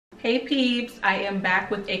Hey peeps, I am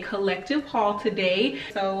back with a collective haul today.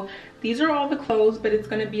 So these are all the clothes, but it's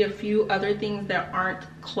going to be a few other things that aren't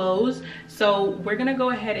clothes. So we're going to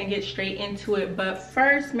go ahead and get straight into it. But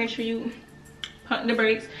first, make sure you pump the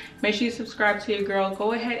brakes. Make sure you subscribe to your girl.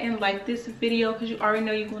 Go ahead and like this video because you already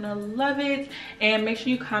know you're going to love it. And make sure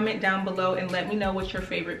you comment down below and let me know what your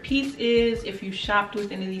favorite piece is, if you shopped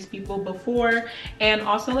with any of these people before. And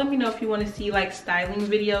also let me know if you want to see like styling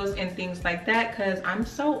videos and things like that, because I'm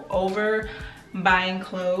so over buying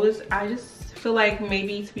clothes. I just feel like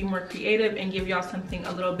maybe to be more creative and give y'all something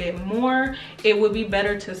a little bit more, it would be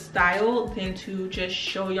better to style than to just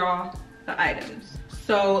show y'all the items.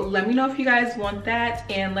 So let me know if you guys want that,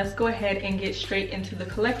 and let's go ahead and get straight into the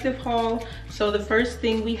collective haul. So the first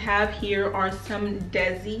thing we have here are some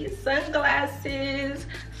DEZI sunglasses.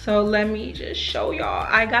 So let me just show y'all.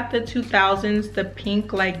 I got the 2000s, the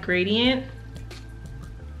pink like gradient.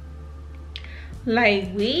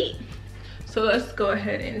 Lightweight. So let's go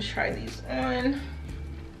ahead and try these on.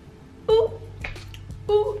 Ooh,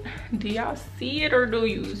 ooh. Do y'all see it or do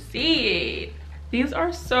you see it? These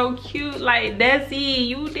are so cute. Like, DEZI,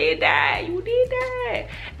 you did that, you did that.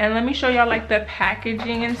 And let me show y'all like the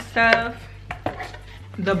packaging and stuff.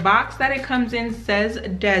 The box that it comes in says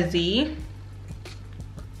DEZI.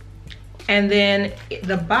 And then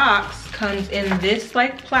the box comes in this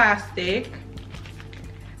like plastic.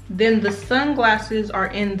 Then the sunglasses are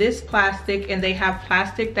in this plastic, and they have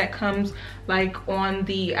plastic that comes like on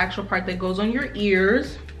the actual part that goes on your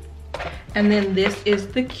ears. And then this is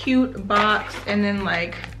the cute box, and then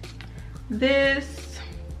like this,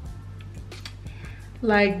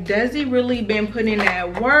 like DEZI really been putting in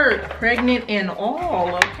that work, pregnant and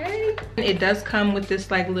all, okay? It does come with this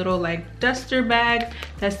like little like duster bag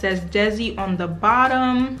that says DEZI on the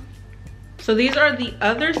bottom. So these are the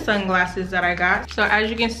other sunglasses that I got. So as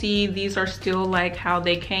you can see, these are still like how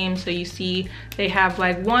they came. So you see they have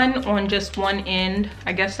like one on just one end.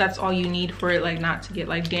 I guess that's all you need for it, like not to get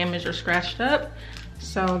like damaged or scratched up.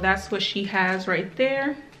 So that's what she has right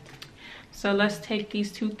there. So let's take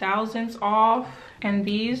these 2000s off. And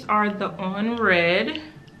these are the on red.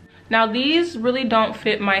 Now these really don't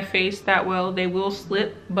fit my face that well. They will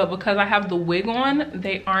slip, but because I have the wig on,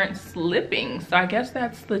 they aren't slipping. So I guess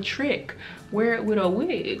that's the trick. Wear it with a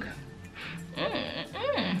wig.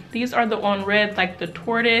 These are the on red, like the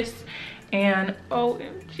tortoise. And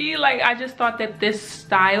OMG, like I just thought that this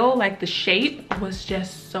style, like the shape was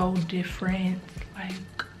just so different.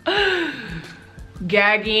 Like,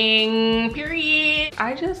 gagging, period.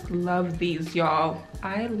 I just love these, y'all.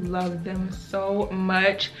 I love them so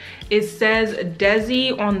much. It says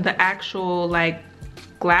DEZI on the actual like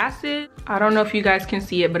glasses. I don't know if you guys can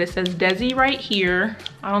see it, but it says DEZI right here.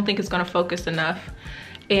 I don't think it's gonna focus enough.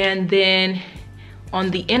 And then on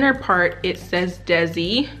the inner part, it says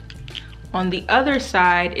DEZI. On the other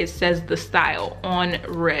side, it says the style on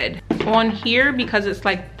red. On here, because it's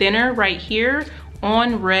like thinner right here,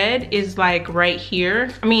 on red is like right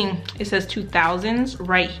here. I mean, it says 2000s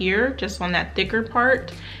right here, just on that thicker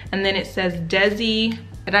part. And then it says DEZI.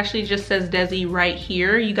 It actually just says DEZI right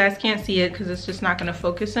here. You guys can't see it because it's just not gonna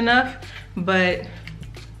focus enough. But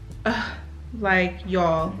like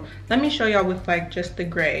y'all, let me show y'all with like just the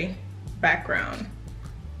gray background.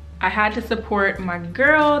 I had to support my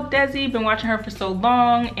girl DEZI. Been watching her for so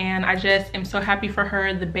long, and I just am so happy for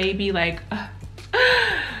her. The baby, like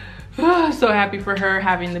so happy for her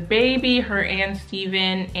having the baby, her and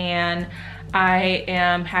Steven, and I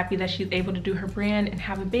am happy that she's able to do her brand and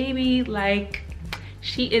have a baby. Like,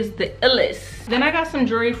 she is the illest. Then I got some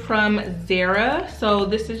jewelry from Zara. So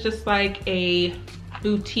this is just like a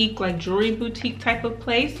boutique, like jewelry boutique type of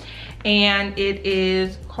place, and it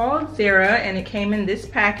is called Zara, and it came in this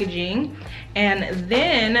packaging. And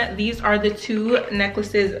then these are the two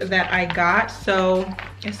necklaces that I got. So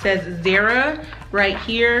it says Zara right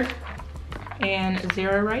here and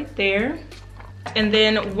Zara right there. And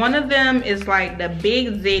then one of them is like the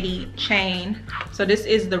big ziti chain. So this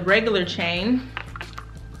is the regular chain.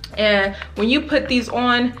 And when you put these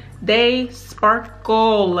on, they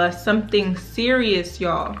sparkle something serious,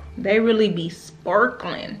 y'all. They really be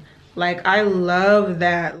sparkling. Like, I love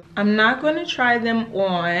that. I'm not going to try them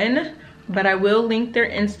on, but I will link their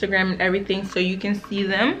Instagram and everything so you can see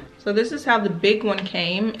them. So this is how the big one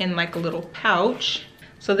came, in like a little pouch.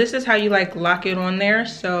 So this is how you like lock it on there.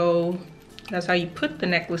 So that's how you put the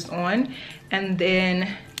necklace on. And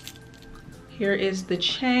then here is the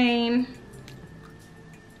chain.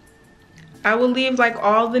 I will leave like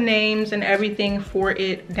all the names and everything for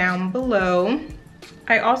it down below.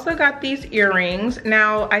 I also got these earrings.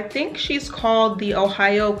 Now I think she's called the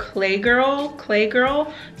Ohio Clay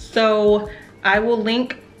Girl. So I will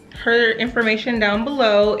link her information down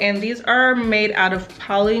below, and these are made out of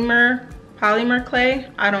polymer clay.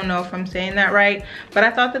 I don't know if I'm saying that right, but I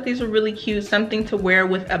thought that these were really cute, something to wear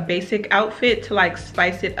with a basic outfit to like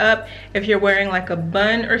spice it up. If you're wearing like a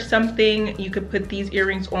bun or something, you could put these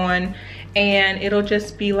earrings on and it'll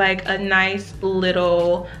just be like a nice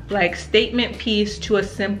little like statement piece to a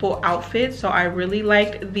simple outfit. So I really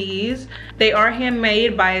liked these. They are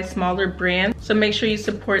handmade by a smaller brand, so make sure you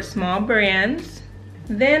support small brands.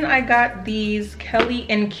 Then I got these Kelly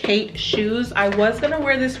and Kate shoes. I was gonna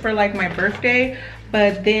wear this for like my birthday,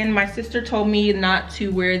 but then my sister told me not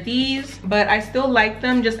to wear these, but I still like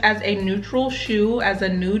them just as a neutral shoe, as a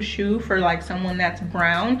nude shoe for like someone that's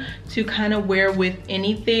brown to kind of wear with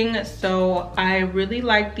anything. So I really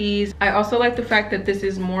like these. I also like the fact that this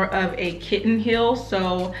is more of a kitten heel,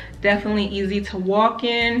 so definitely easy to walk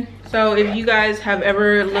in. So if you guys have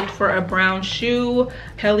ever looked for a brown shoe,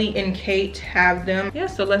 Kelly and Kate have them. Yeah,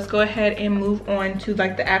 so let's go ahead and move on to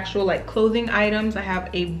like the actual like clothing items. I have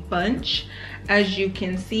a bunch, as you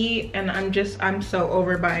can see, and I'm so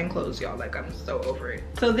over buying clothes, y'all. Like, I'm so over it.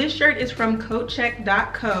 So this shirt is from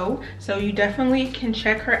coatcheck.co, so you definitely can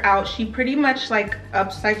check her out. She pretty much like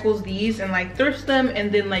upcycles these and like thrifts them and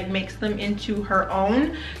then like makes them into her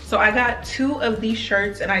own. So I got 2 of these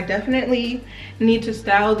shirts and I definitely need to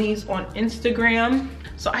style these on Instagram.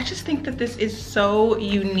 So I just think that this is so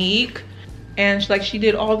unique, and she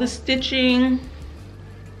did all the stitching.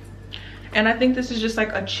 And I think this is just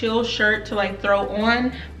like a chill shirt to like throw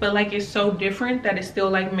on, but like it's so different that it still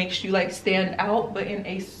like makes you like stand out, but in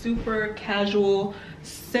a super casual,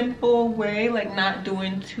 simple way, like not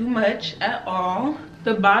doing too much at all.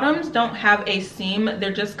 The bottoms don't have a seam,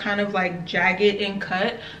 they're just kind of like jagged and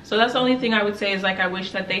cut. So that's the only thing I would say is like I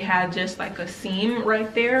wish that they had just like a seam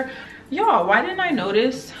right there. Y'all, why didn't I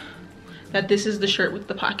notice that this is the shirt with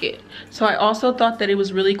the pocket? So I also thought that it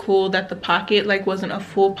was really cool that the pocket like wasn't a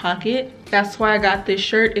full pocket. That's why I got this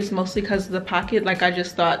shirt, is mostly because of the pocket. Like, I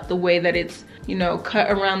just thought the way that it's, you know, cut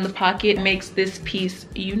around the pocket makes this piece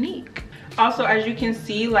unique. Also, as you can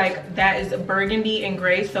see, like that is burgundy and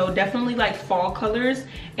gray, so definitely like fall colors,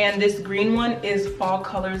 and this green one is fall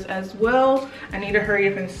colors as well. I need to hurry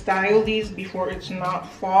up and style these before it's not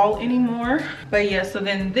fall anymore. But yeah, so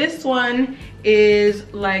then this one is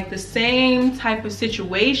like the same type of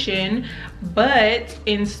situation, but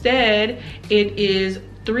instead it is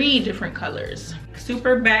 3 different colors.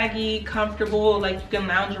 Super baggy, comfortable, like you can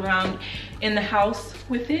lounge around in the house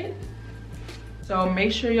with it. So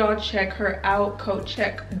make sure y'all check her out,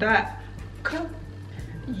 coatcheck.co.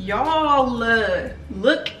 Y'all,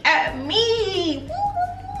 look at me.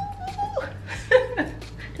 Woo!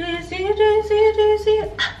 Do you see it? Do you see it? Do you see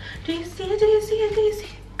it? Do you see it? Do you see it? Do you see it?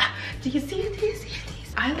 Do you see it? Do you see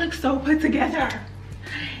it? I look so put together.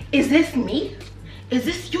 Is this me? Is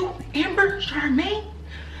this you, Amber Charmaine?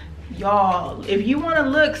 Y'all, if you want to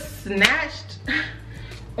look snatched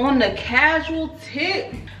on the casual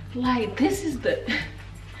tip, like this is the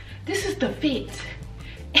fit.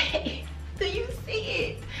 Do you see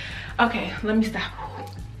it? Okay, let me stop.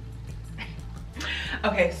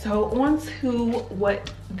 Okay, so on to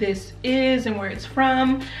what this is and where it's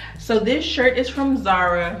from. So this shirt is from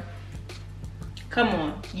Zara. Come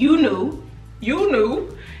on, you knew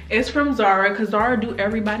it's from Zara, because Zara do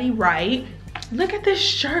everybody right. Look at this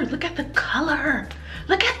shirt, look at the color,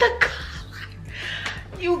 look at the color.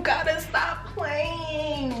 You gotta stop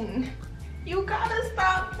playing. You gotta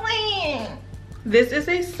stop playing. This is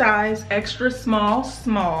a size extra small,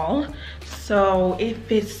 so it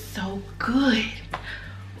fits so good.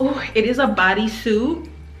 Oh, it is a bodysuit,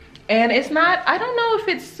 and it's not, I don't know if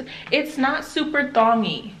it's not super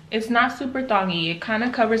thongy. It's not super thongy. It kind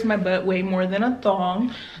of covers my butt way more than a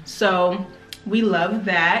thong, so we love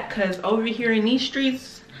that, because over here in these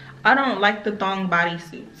streets, I don't like the thong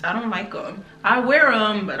bodysuits. I don't like them. I wear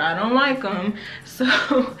them, but I don't like them. So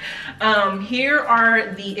here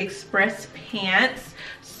are the express pants.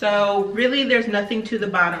 So really there's nothing to the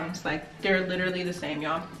bottoms. Like, they're literally the same,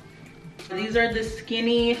 y'all. These are the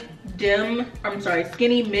skinny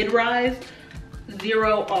mid-rise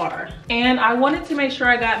 0R. And I wanted to make sure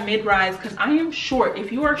I got mid-rise because I am short.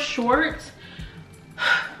 If you are short,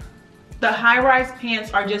 the high-rise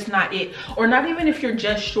pants are just not it. Or not even if you're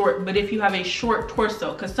just short, but if you have a short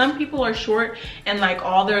torso, because some people are short and like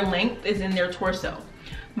all their length is in their torso.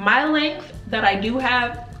 My length that I do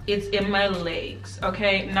have, it's in my legs,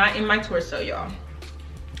 okay? Not in my torso, y'all.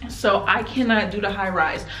 So I cannot do the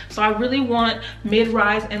high-rise. So I really want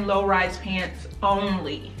mid-rise and low-rise pants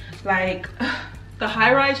only. Like, the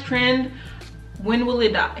high-rise trend, when will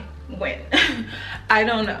it die? When? I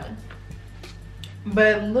don't know.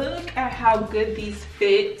 but look at how good these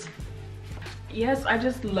fit. Yes, I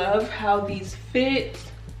just love how these fit,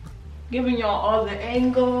 giving y'all all the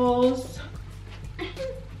angles.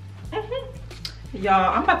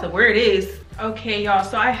 Y'all, I'm about to wear this. Okay, y'all,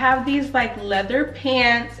 so I have these like leather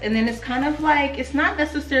pants, and then it's kind of like, it's not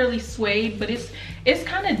necessarily suede, but it's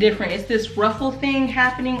kind of different. It's this ruffle thing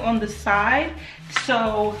happening on the side.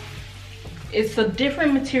 So it's a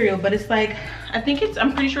different material, but it's like, I'm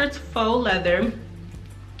pretty sure it's faux leather,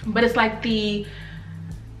 but it's like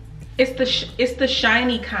it's the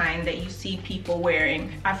shiny kind that you see people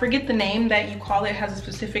wearing. I forget the name that you call it. It has a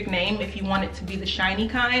specific name if you want it to be the shiny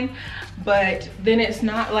kind, but then it's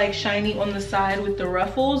not like shiny on the side with the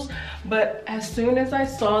ruffles. But as soon as I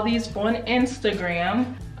saw these on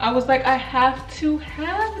Instagram, I was like, I have to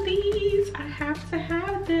have these. I have to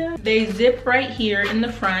have them. They zip right here in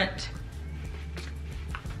the front,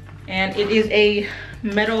 and it is a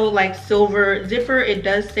metal like silver zipper. It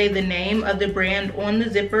does say the name of the brand on the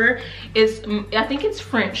zipper. I think it's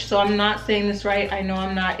French, so I'm not saying this right. I know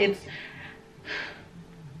I'm not. It's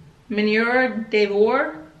Manière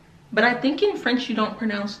d'Avoir, but I think in French you don't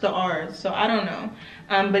pronounce the R's, so I don't know.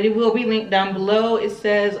 But it will be linked down below. It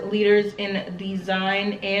says leaders in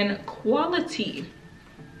design and quality.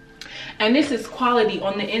 And this is quality.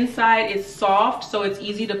 On the inside, it's soft, so it's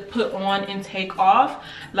easy to put on and take off.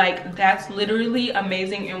 Like, that's literally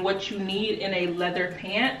amazing and what you need in a leather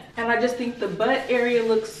pant. And I just think the butt area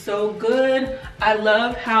looks so good. I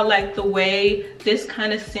love how like the way this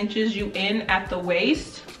kind of cinches you in at the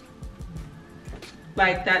waist.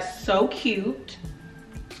 Like, that's so cute.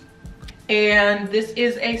 And this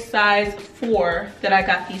is a size 4 that I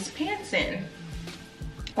got these pants in.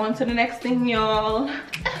 On to the next thing, y'all.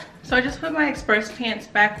 So I just put my express pants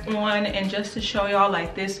back on, and just to show y'all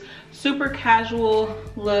like this super casual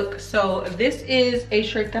look. So this is a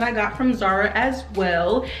shirt that I got from Zara as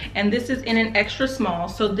well, and this is in an extra small.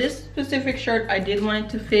 So this specific shirt, I did want it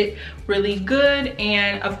to fit really good,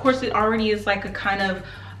 and of course it already is like a kind of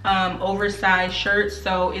oversized shirt,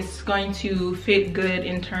 so it's going to fit good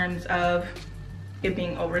in terms of it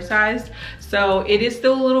being oversized. So it is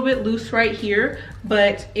still a little bit loose right here,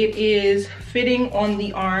 but it is fitting on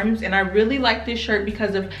the arms, and I really like this shirt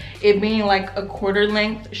because of it being like a quarter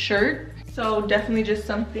length shirt. So definitely just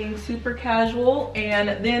something super casual.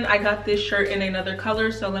 And then I got this shirt in another color,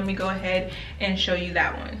 so let me go ahead and show you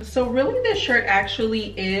that one. So really this shirt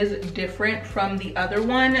actually is different from the other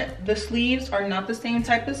one. The sleeves are not the same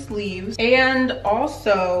type of sleeves, and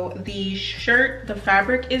also the shirt, the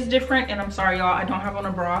fabric is different. And I'm sorry y'all, I don't have on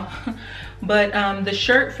a bra. But the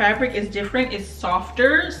shirt fabric is different, it's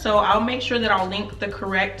softer. So I'll make sure that I'll link the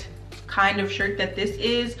correct kind of shirt that this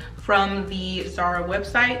is from the Zara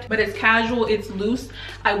website. But it's casual, it's loose.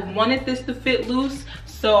 I wanted this to fit loose,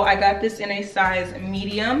 so I got this in a size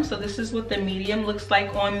medium. So this is what the medium looks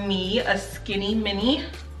like on me, a skinny mini.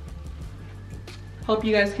 Hope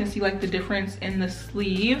you guys can see like the difference in the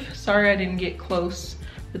sleeve. Sorry I didn't get close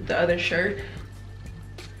with the other shirt.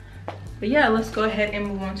 But yeah, let's go ahead and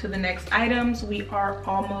move on to the next items. We are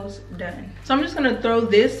almost done. So I'm just gonna throw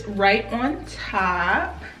this right on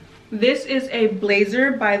top. This is a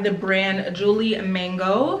blazer by the brand Julie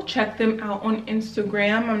Mango. Check them out on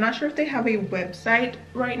Instagram. I'm not sure if they have a website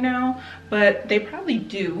right now, but they probably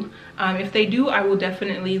do. If they do, I will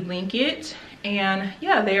definitely link it. And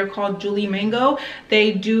yeah, they are called Julie Mango.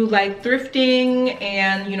 They do like thrifting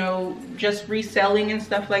and, you know, just reselling and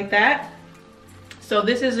stuff like that. So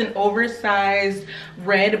this is an oversized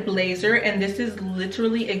red blazer, and this is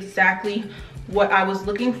literally exactly what I was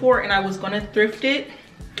looking for, and I was gonna thrift it,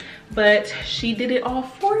 but she did it all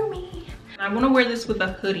for me. I want to wear this with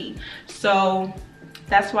a hoodie, so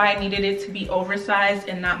that's why I needed it to be oversized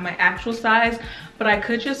and not my actual size. But I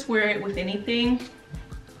could just wear it with anything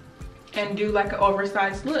and do like an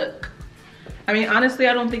oversized look. I mean, honestly,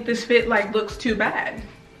 I don't think this fit like looks too bad.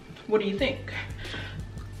 What do you think?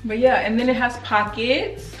 But yeah, and then it has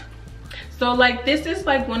pockets. So like this is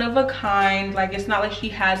like one of a kind. Like it's not like she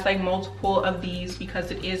has like multiple of these because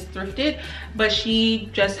it is thrifted, but she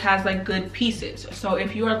just has like good pieces. So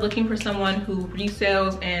if you are looking for someone who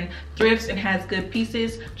resells and thrifts and has good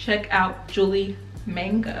pieces, check out Julie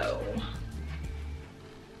Mango.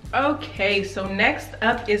 Okay, so next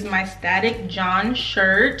up is my Static John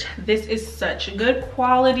shirt. This is such good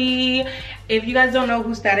quality. If you guys don't know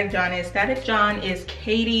who Static John is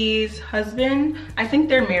Katie's husband. I think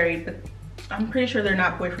they're married, but I'm pretty sure they're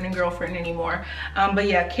not boyfriend and girlfriend anymore. But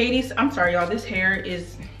yeah, I'm sorry y'all, this hair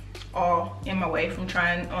is all in my way from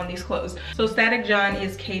trying on these clothes. So Static John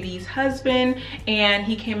is Katie's husband, and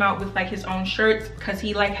he came out with like his own shirts because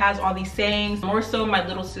he like has all these sayings. More so my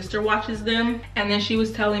little sister watches them, and then she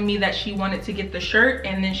was telling me that she wanted to get the shirt,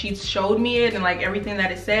 and then she showed me it and like everything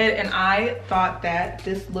that it said, and I thought that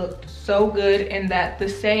this looked so good and that the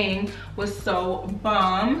saying was so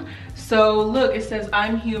bomb. So look, it says,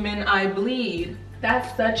 "I'm human, I bleed."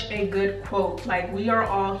 That's such a good quote. Like, we are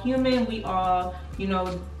all human, we all, you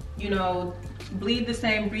know, bleed the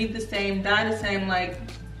same, breathe the same, die the same, like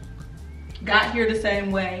got here the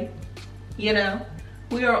same way, you know.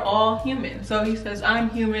 We are all human. So he says,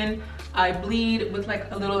 "I'm human, I bleed," with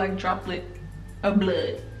like a little like droplet of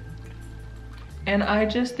blood. And I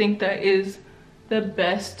just think that is the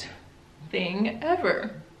best thing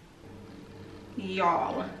ever.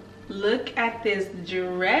 Y'all, look at this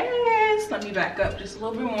dress. Let me back up just a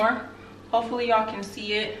little bit more. Hopefully y'all can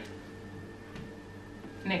see it.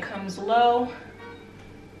 And it comes low.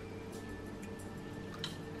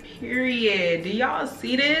 Period. Do y'all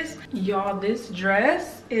see this? Y'all, this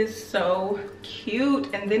dress is so cute.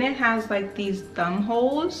 And then it has like these thumb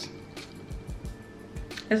holes.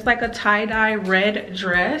 It's like a tie-dye red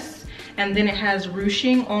dress. And then it has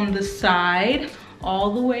ruching on the side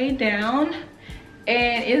all the way down.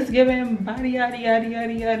 And it's giving body yaddy yaddy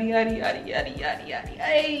yaddy yaddy yaddy yaddy yaddy yaddy yaddy.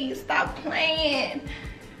 Hey, stop playing.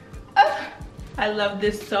 I love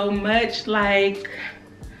this so much. Like,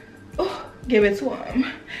 oh, give it to him.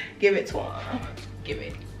 Give it to him. Give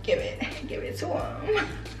it to him.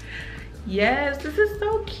 Yes, this is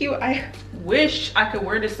so cute. I wish I could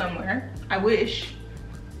wear this somewhere. I wish.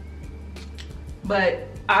 But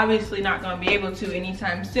obviously not gonna be able to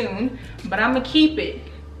anytime soon. But I'm gonna keep it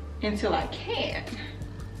until I can.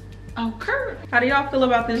 Okay. How do y'all feel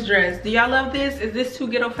about this dress? Do y'all love this? Is this too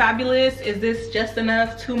ghetto fabulous? Is this just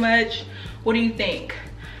enough? Too much? What do you think?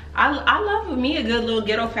 I love me a good little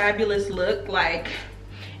ghetto fabulous look. Like,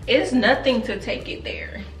 it's nothing to take it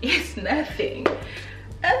there. It's nothing.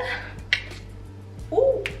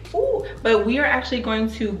 Ooh. But we are actually going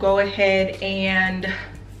to go ahead and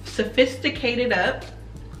sophisticate it up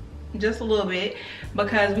just a little bit,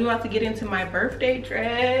 because we're about to get into my birthday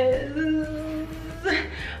dress.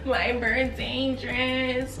 My birthday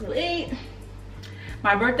dress. Wait.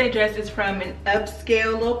 My birthday dress is from an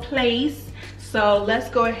upscale little place. So let's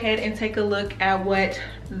go ahead and take a look at what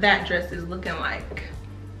that dress is looking like.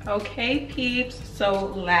 Okay, peeps. So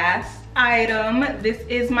last item. This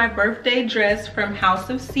is my birthday dress from House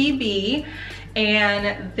of CB.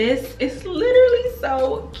 And this is literally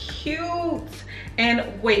so cute.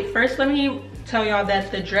 And wait, first let me tell y'all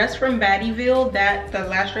that the dress from Battyville, that the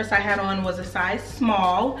last dress I had on was a size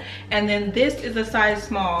small, and then this is a size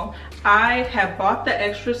small. I have bought the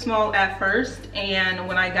extra small at first, and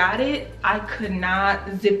when I got it, I could not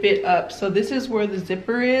zip it up. So this is where the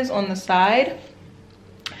zipper is on the side.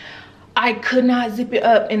 I could not zip it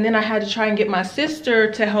up, and then I had to try and get my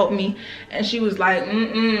sister to help me, and she was like,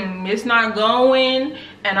 it's not going,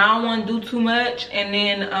 and I don't want to do too much, and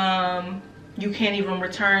then you can't even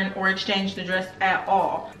return or exchange the dress at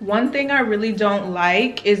all. One thing I really don't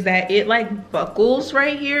like is that it like buckles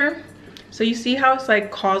right here. So you see how it's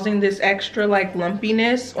like causing this extra like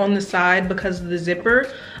lumpiness on the side because of the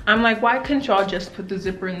zipper. I'm like, why couldn't y'all just put the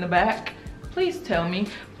zipper in the back? Please tell me.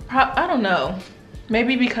 I don't know.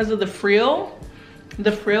 Maybe because of the frill,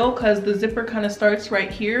 because the zipper kind of starts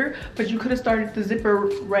right here, but you could have started the zipper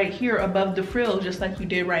right here above the frill, just like you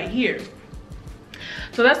did right here.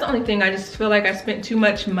 So that's the only thing. I just feel like I spent too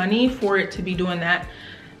much money for it to be doing that.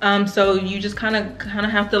 So you just kind of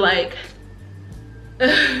have to like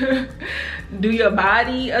do your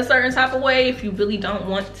body a certain type of way if you really don't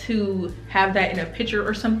want to have that in a picture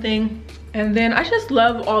or something. And then I just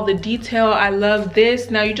love all the detail. I love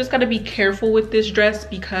this. Now you just got to be careful with this dress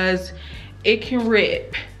because it can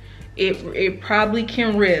rip. It probably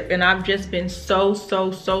can rip, and I've just been so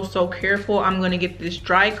careful. I'm gonna get this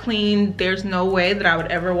dry cleaned. There's no way that I would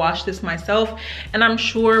ever wash this myself, and I'm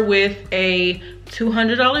sure with a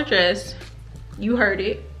 $200 dress, you heard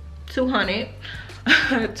it,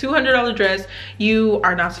 $200 dress, you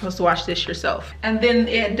are not supposed to wash this yourself. And then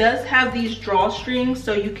it does have these drawstrings,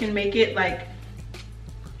 so you can make it like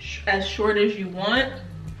as short as you want,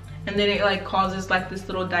 and then it like causes like this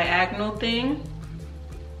little diagonal thing.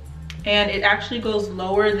 And it actually goes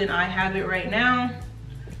lower than I have it right now.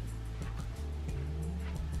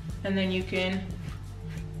 And then you can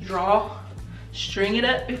string it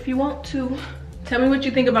up if you want to. Tell me what you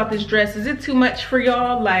think about this dress. Is it too much for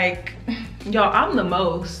y'all? Like, y'all, I'm the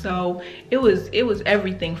most, so it was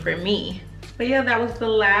everything for me. But yeah, that was the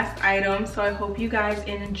last item. So I hope you guys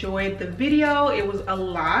enjoyed the video. It was a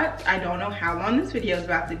lot. I don't know how long this video is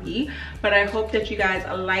about to be, but I hope that you guys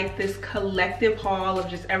like this collective haul of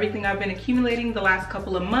just everything I've been accumulating the last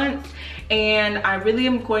couple of months. And I really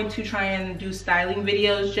am going to try and do styling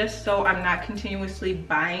videos just so I'm not continuously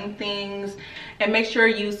buying things. And make sure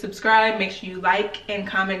you subscribe, make sure you like and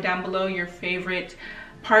comment down below your favorite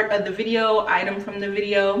part of the video, item from the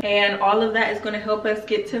video, and all of that is going to help us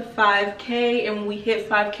get to 5K. And when we hit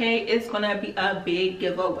 5K, it's going to be a big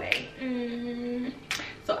giveaway.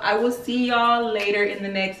 So I will see y'all later in the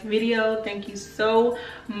next video. Thank you so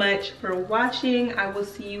much for watching. I will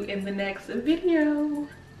see you in the next video.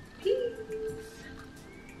 Peace.